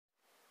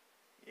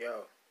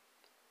Yo,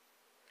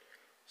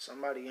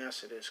 somebody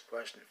answer this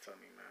question for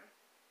me, man.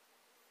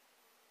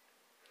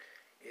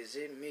 Is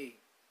it me,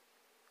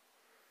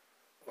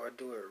 or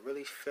do it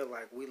really feel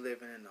like we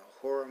living in a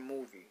horror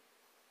movie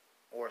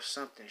or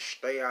something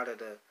straight out of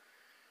the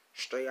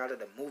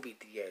movie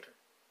theater?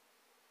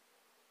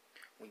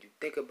 When you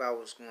think about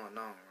what's going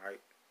on,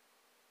 right?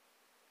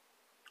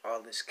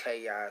 All this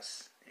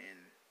chaos and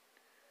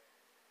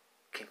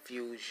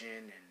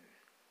confusion and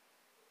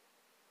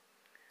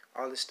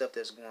all this stuff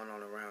that's going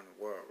on around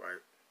the world, right?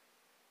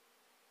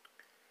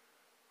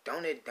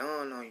 Don't it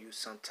dawn on you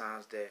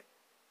sometimes that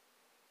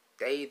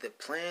they either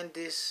planned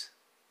this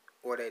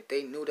or that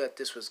they knew that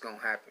this was gonna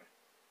happen?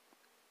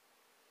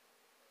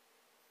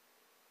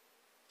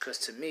 Cause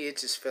to me, it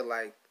just feel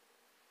like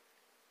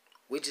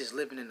we just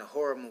living in a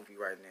horror movie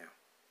right now.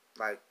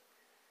 Like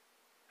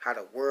how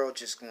the world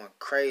just going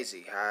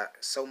crazy. How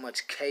so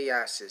much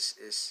chaos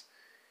is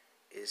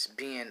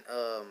being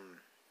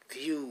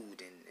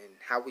viewed, and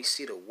how we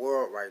see the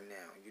world right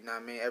now. You know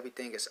what I mean?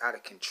 Everything is out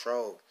of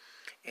control,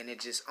 and it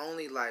just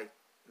only like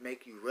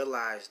make you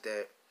realize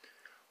that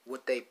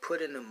what they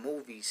put in the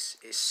movies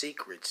is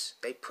secrets.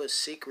 They put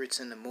secrets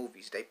in the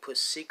movies. They put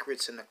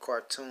secrets in the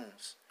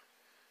cartoons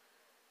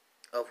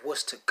of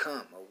what's to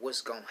come, of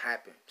what's gonna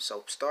happen.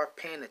 So start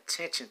paying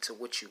attention to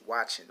what you're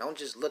watching. Don't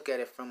just look at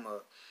it from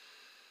a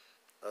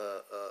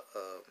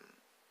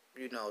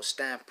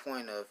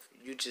standpoint of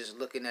you just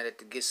looking at it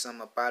to get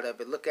something up out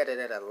of it. Look at it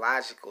at a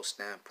logical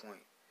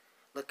standpoint.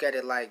 Look at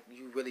it like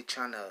you really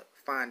trying to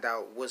find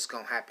out what's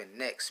gonna happen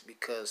next,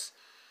 because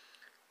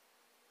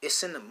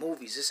it's in the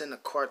movies, it's in the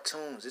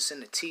cartoons, it's in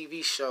the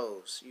TV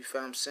shows. You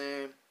feel what I'm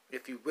saying?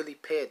 If you really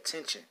pay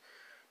attention,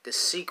 the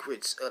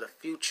secrets of the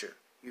future.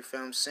 You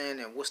feel what I'm saying?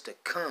 And what's to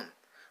come.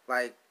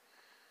 Like,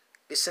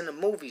 it's in the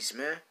movies,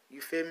 man.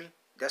 You feel me?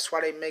 That's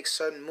why they make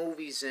certain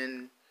movies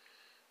and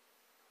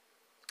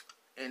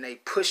they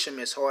push them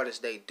as hard as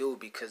they do,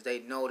 because they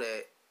know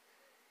that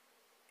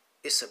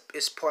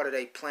it's part of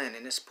their plan,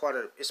 and it's part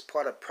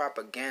of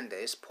propaganda.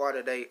 It's part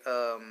of their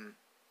a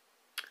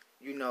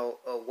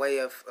way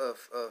of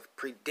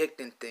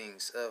predicting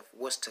things of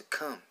what's to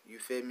come. You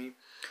feel me?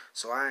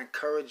 So I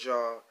encourage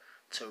y'all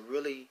to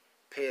really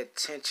pay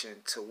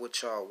attention to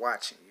what y'all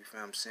watching. You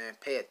feel what I'm saying?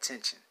 Pay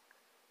attention.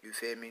 You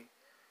feel me?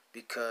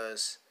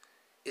 Because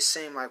it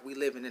seems like we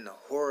living in a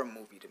horror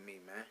movie to me,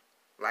 man.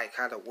 Like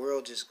how the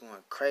world just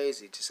going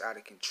crazy, just out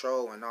of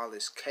control, and all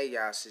this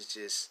chaos is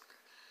just,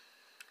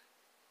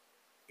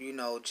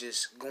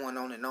 just going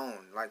on and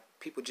on. Like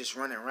people just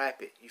running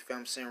rapid. You feel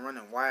what I'm saying?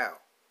 Running wild.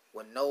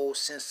 With no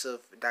sense of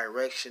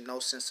direction, no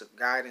sense of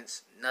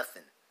guidance,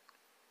 nothing.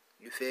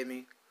 You feel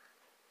me?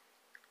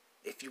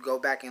 If you go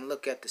back and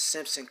look at the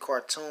Simpsons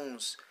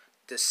cartoons,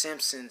 the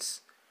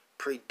Simpsons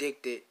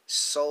predicted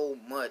so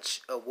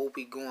much of what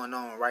we going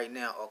on right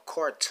now. A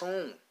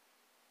cartoon.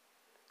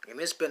 And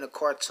it's been a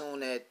cartoon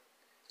that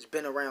has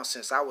been around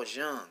since I was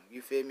young.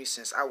 You feel me?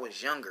 Since I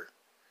was younger.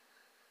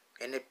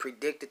 And it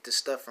predicted the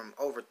stuff from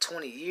over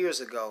 20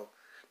 years ago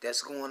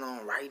that's going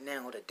on right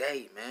now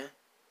today, man.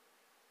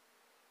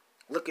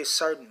 Look at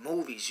certain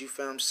movies, you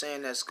feel what I'm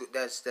saying? That's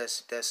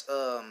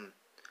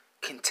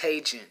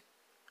Contagion,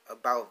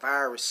 about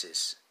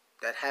viruses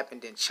that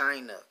happened in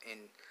China,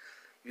 and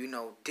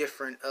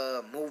different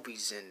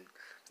movies and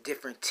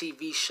different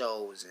TV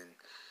shows, and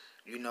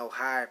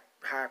how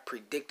I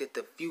predicted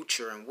the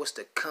future and what's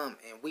to come,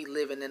 and we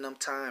living in them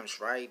times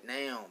right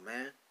now,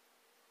 man.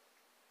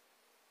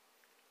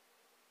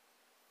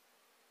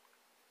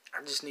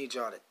 I just need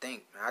y'all to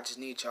think, man. I just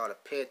need y'all to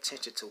pay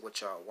attention to what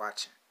y'all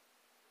watching.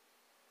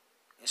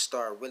 And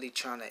start really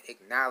trying to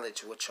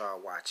acknowledge what y'all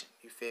watching.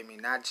 You feel me?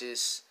 Not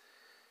just,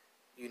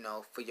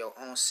 for your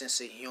own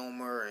sense of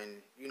humor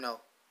and,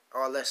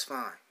 all that's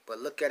fine. But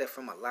look at it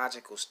from a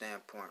logical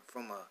standpoint,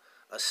 from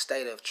a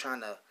state of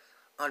trying to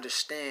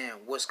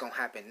understand what's going to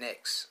happen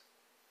next.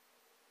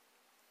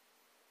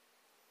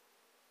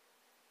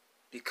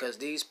 Because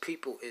these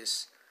people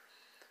is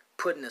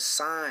putting the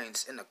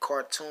signs in the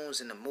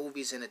cartoons, in the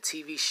movies, and the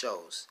TV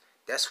shows.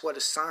 That's where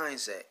the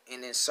signs at.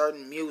 And in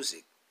certain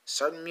music.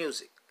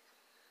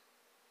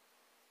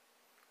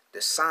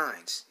 The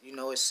signs,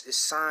 it's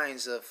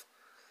signs of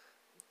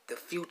the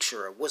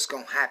future, of what's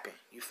going to happen.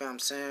 You feel what I'm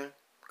saying?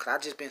 Because I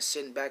just been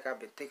sitting back, I've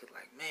been thinking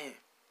like, man,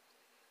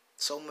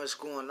 so much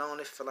going on.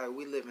 It feel like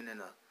we living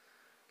in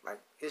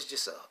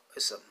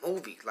it's a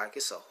movie. Like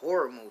it's a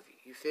horror movie.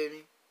 You feel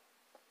me?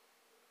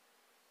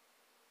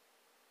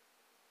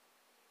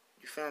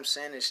 You feel what I'm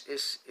saying?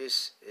 It's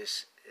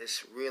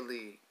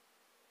really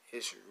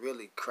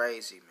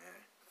crazy,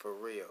 man. For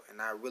real. And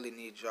I really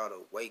need y'all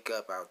to wake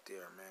up out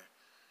there, man.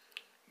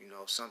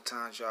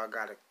 Sometimes y'all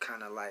gotta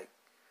kind of like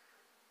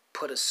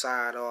put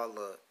aside all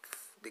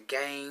the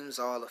games,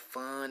 all the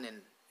fun,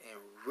 and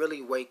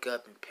really wake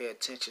up and pay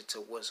attention to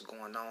what's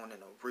going on in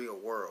the real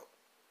world.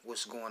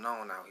 What's going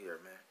on out here,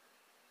 man.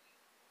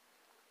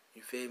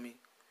 You feel me?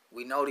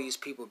 We know these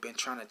people been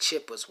trying to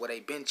chip us. They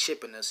been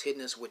chipping us,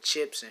 hitting us with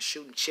chips and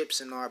shooting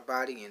chips in our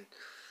body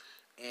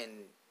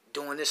and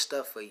doing this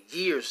stuff for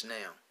years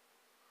now.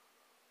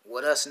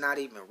 with us not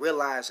even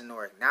realizing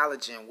or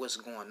acknowledging what's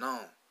going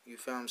on. You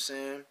feel what I'm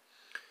saying?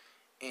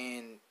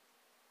 And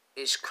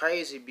it's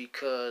crazy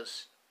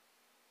because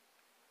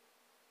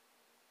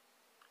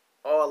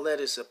all that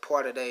is a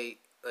part of their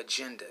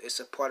agenda. It's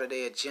a part of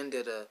their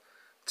agenda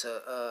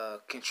to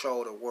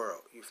control the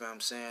world. You feel what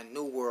I'm saying?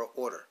 New world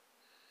order.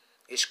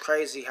 It's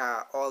crazy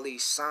how all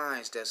these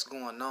signs that's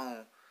going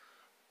on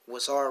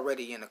was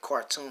already in a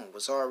cartoon,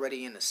 was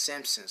already in The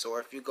Simpsons, or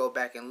if you go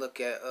back and look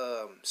at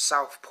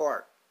South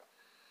Park,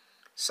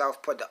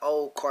 the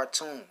old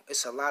cartoon,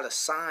 it's a lot of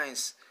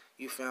signs,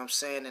 you feel what I'm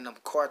saying, in them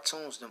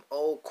cartoons, them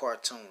old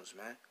cartoons,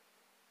 man.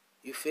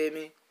 You feel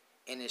me?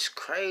 And it's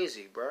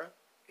crazy, bro.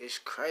 It's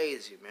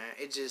crazy, man.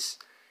 It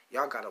just,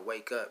 y'all gotta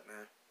wake up,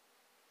 man.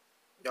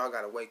 Y'all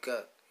gotta wake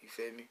up. You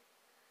feel me?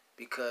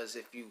 Because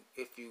if you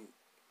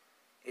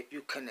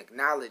can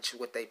acknowledge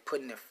what they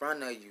putting in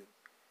front of you,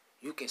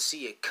 you can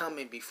see it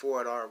coming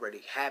before it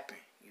already happened.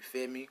 You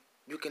feel me?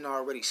 You can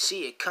already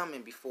see it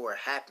coming before it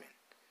happened.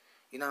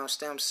 You know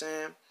what I'm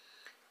saying?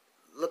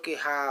 Look at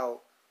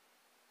how,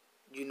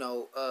 you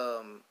know,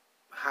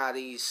 how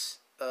these,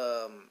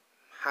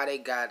 how they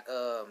got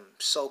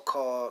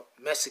so-called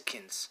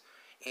Mexicans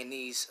in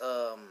these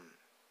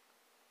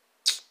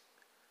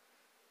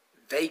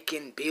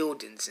vacant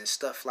buildings and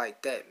stuff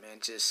like that, man.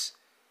 Just,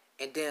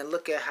 and then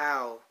look at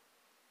how,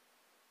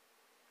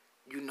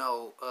 you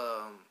know,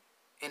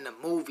 in the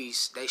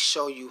movies they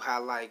show you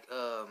how, like,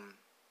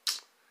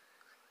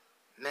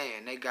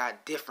 man, they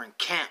got different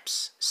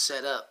camps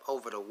set up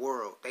over the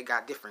world. They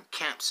got different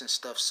camps and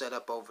stuff set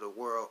up over the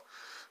world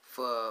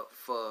for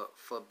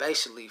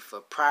basically for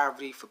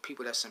poverty, for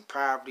people that's in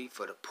poverty,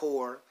 for the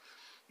poor.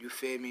 You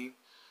feel me?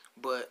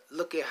 But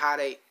look at how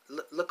they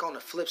look on the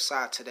flip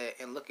side to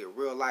that, and look at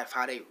real life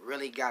how they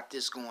really got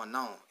this going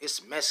on.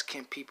 It's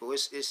Mexican people,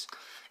 it's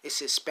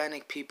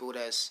Hispanic people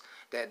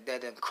that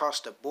done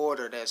crossed the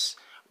border, that's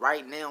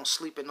right now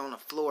sleeping on the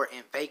floor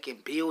in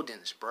vacant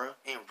buildings, bruh,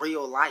 in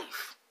real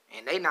life.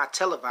 And they not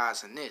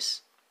televising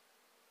this.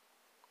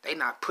 They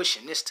not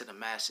pushing this to the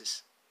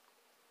masses.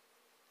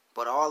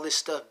 But all this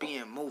stuff be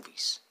in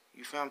movies.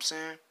 You feel what I'm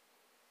saying?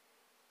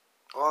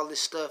 All this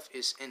stuff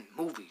is in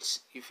movies.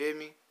 You feel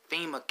me?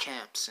 FEMA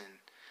camps and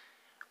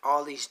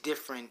all these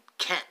different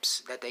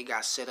camps that they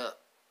got set up.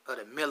 Of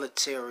the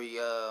military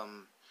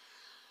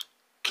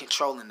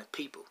controlling the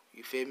people.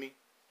 You feel me?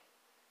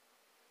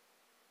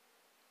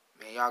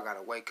 Man, y'all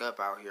gotta wake up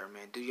out here,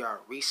 man. Do y'all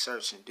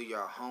research and do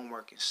y'all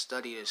homework and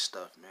study this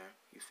stuff, man.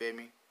 You feel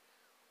me?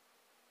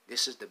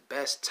 This is the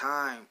best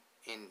time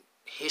in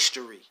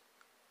history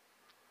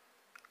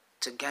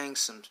to gain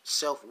some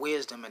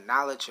self-wisdom and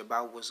knowledge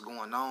about what's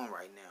going on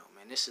right now,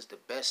 man. This is the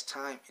best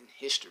time in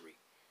history.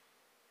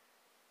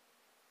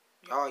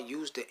 Y'all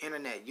use the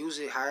internet. Use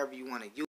it however you want to use it.